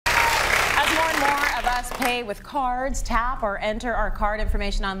us pay with cards, tap or enter our card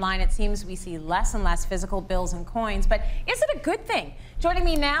information online, it seems we see less and less physical bills and coins. But is it a good thing? Joining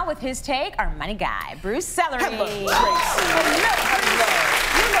me now with his take, our money guy, Bruce Sellery. Hello, Tracy. Hello.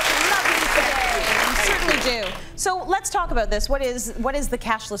 You look lovely today. You certainly do. So let's talk about this. What is the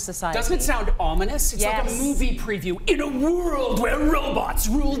cashless society? Doesn't it sound ominous? It's like a movie preview. In a world where robots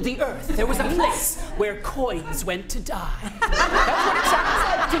ruled the earth, there was a place where coins went to die. That's what it sounds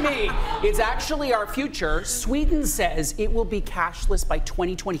like to me. It's actually our future. Sweden says it will be cashless by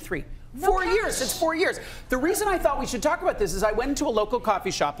 2023. No 4 cash. years. It's 4 years. The reason I thought we should talk about this is I went into a local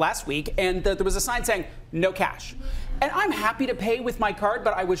coffee shop last week and there was a sign saying no cash. And I'm happy to pay with my card,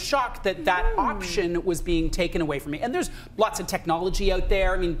 but I was shocked that that option was being taken away from me. And there's lots of technology out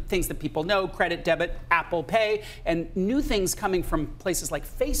there. I mean, things that people know, credit, debit, Apple Pay, and new things coming from places like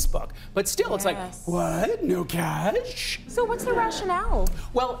Facebook. But still, it's like, what? No cash? So what's the rationale?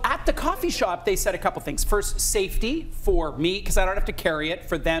 Well, at the coffee shop, they said a couple things. First, safety for me, because I don't have to carry it.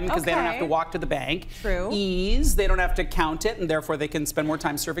 For them, because they don't have to walk to the bank. True. Ease, they don't have to count it, and therefore they can spend more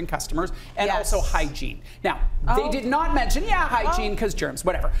time serving customers. And also hygiene. Now, they did not mention, hygiene, because germs,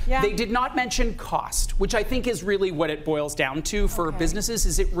 whatever. They did not mention cost, which I think is really what it boils down to for businesses,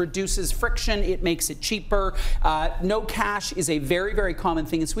 is it reduces friction, it makes it cheaper. No cash is a very, very common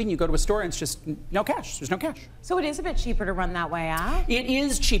thing in Sweden. You go to a store and it's just no cash. There's no cash. So it is a bit cheaper to run that way, It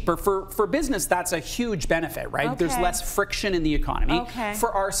is cheaper. For business, that's a huge benefit, right? There's less friction in the economy.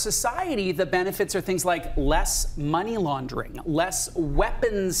 For our society, the benefits are things like less money laundering, less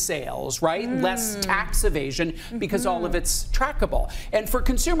weapons sales, right? Less tax evasion, because all of it's trackable. And for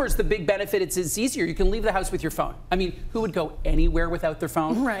consumers, the big benefit, it's easier. You can leave the house with your phone. I mean, who would go anywhere without their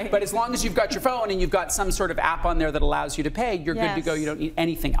phone? But as long as you've got your phone and you've got some sort of app on there that allows you to pay, you're good to go. You don't need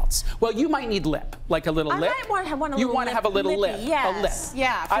anything else. Well, you might need lip, like a little lip. I might want a you little want to have a little lip. Yes. A lip.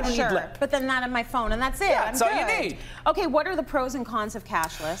 Yeah, for I don't need lip. But then that on my phone, and that's it. Yeah, that's all you need. Okay, what are the pros and cons of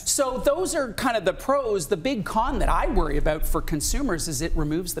cashless? So those are kind of the pros. The big con that I worry about for consumers is it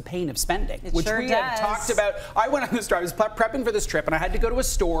removes the pain of spending, which we have talked about. I went on this trip. I was prepping for this trip, and I had to go to a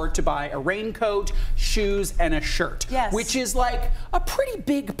store to buy a raincoat, shoes, and a shirt, which is like a pretty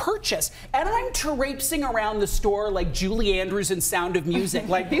big purchase. And I'm traipsing around the store like Julie Andrews in Sound of Music.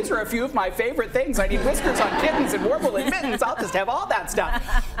 Like, these are a few of my favorite things. I need whiskers on kittens and warble and mittens. I'll just have all that stuff,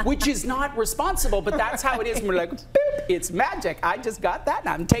 which is not responsible, but that's how it is. And we're like, boop, it's magic. I just got that, and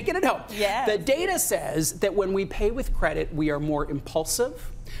I'm taking it home. The data says that when we pay with credit, we are more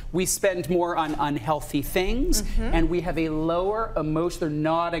impulsive. We spend more on unhealthy things, and we have a lower emotion. They're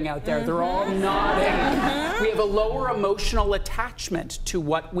nodding out there. They're all nodding. We have a lower emotional attachment to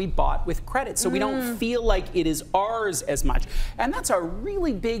what we bought with credit, so we don't feel like it is ours as much. And that's a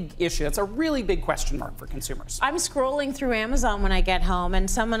really big issue. That's a really big question mark for consumers. I'm scrolling through Amazon when I get home, and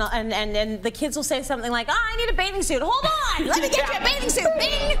someone and the kids will say something like, "Oh, I need a bathing suit. Hold on, let me get you a bathing suit."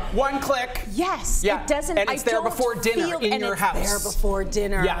 Bing. One click. It doesn't. And it's there before dinner in your house. There before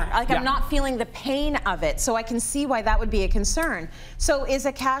dinner. Like I'm not feeling the pain of it, so I can see why that would be a concern. So is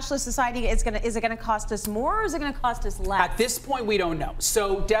a cashless society, is it gonna cost us more, or is it gonna cost us less? At this point, we don't know.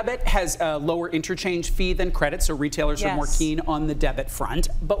 So debit has a lower interchange fee than credit, so retailers are more keen on the debit front.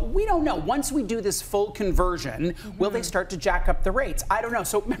 But we don't know. Once we do this full conversion, will they start to jack up the rates? I don't know.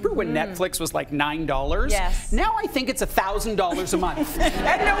 So remember when Netflix was like $9? Now I think it's $1,000 a month,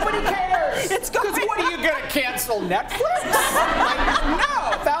 and nobody cares. Because what are you gonna cancel Netflix? Like,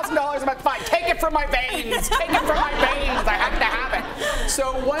 no, $1,000 a month, fine. Take it from my veins. Take it from my veins. I have to have it.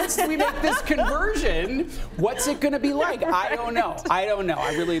 So once we make this conversion, what's it going to be like? I don't know. I don't know.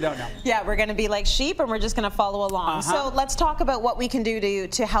 I really don't know. Yeah, we're going to be like sheep, and we're just going to follow along. So let's talk about what we can do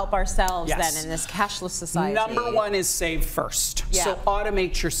to help ourselves then in this cashless society. Number one is save first. So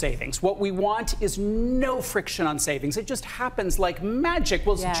automate your savings. What we want is no friction on savings. It just happens like magic.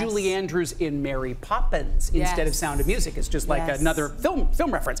 Well, it's Julie Andrews in Mary Poppins instead of Sound of Music. It's just like another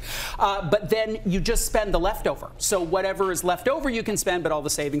film reference. But then you just spend the leftover. So whatever is left over you can spend, but all the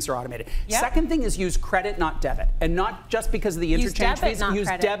savings are automated. Second thing is use credit, not debit. And not just because of the interchange fees. Use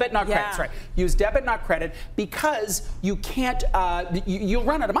debit, not credit. That's right. Use debit, not credit, because you can't, you'll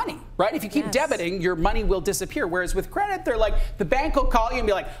run out of money, right? If you keep debiting, your money will disappear. Whereas with credit, they're like, the bank will call you and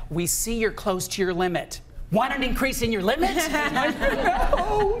be like, we see you're close to your limit. Want an increase in your limit?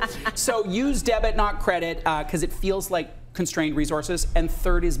 No. So use debit, not credit, because it feels like constrained resources. And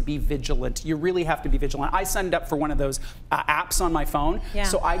third is be vigilant. You really have to be vigilant. I signed up for one of those apps on my phone,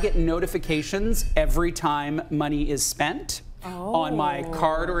 so I get notifications every time money is spent. on my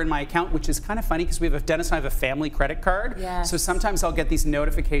card or in my account, which is kind of funny because Dennis and I have a family credit card. Yes. So sometimes I'll get these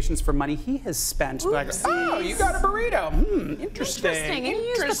notifications for money he has spent. Like, oh, you got a burrito. Interesting. And you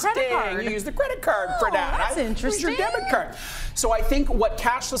use the credit card. You use the credit card for that. That's interesting. Use your debit card. So I think what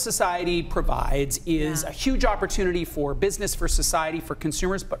cashless society provides is a huge opportunity for business, for society, for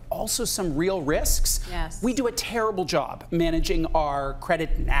consumers, but also some real risks. Yes. We do a terrible job managing our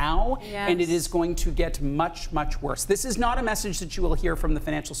credit now, and it is going to get much, much worse. This is not a message that you will hear from the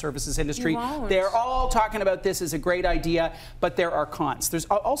financial services industry. They're all talking about this as a great idea, but there are cons. There's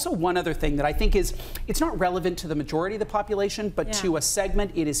also one other thing that I think is, it's not relevant to the majority of the population, but to a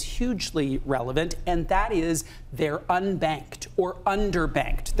segment it is hugely relevant, and that is they're unbanked or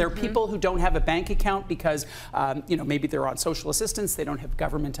underbanked. There are people who don't have a bank account because maybe they're on social assistance, they don't have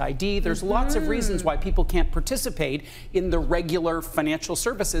government ID. There's lots of reasons why people can't participate in the regular financial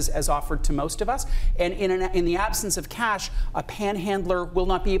services as offered to most of us. And in the absence of cash, a panhandler will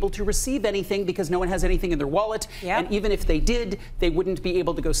not be able to receive anything because no one has anything in their wallet. And even if they did, they wouldn't be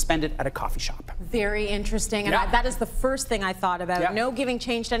able to go spend it at a coffee shop. Very interesting. And that is the first thing I thought about. No giving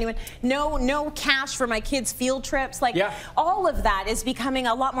change to anyone. No cash for my kids' field trips. Like all of that is becoming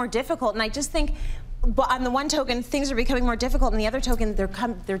a lot more difficult. And I just think, but on the one token, things are becoming more difficult, and the other token,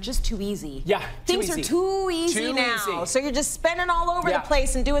 they're just too easy. Things are too easy now. So you're just spending all over the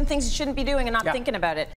place and doing things you shouldn't be doing and not thinking about it.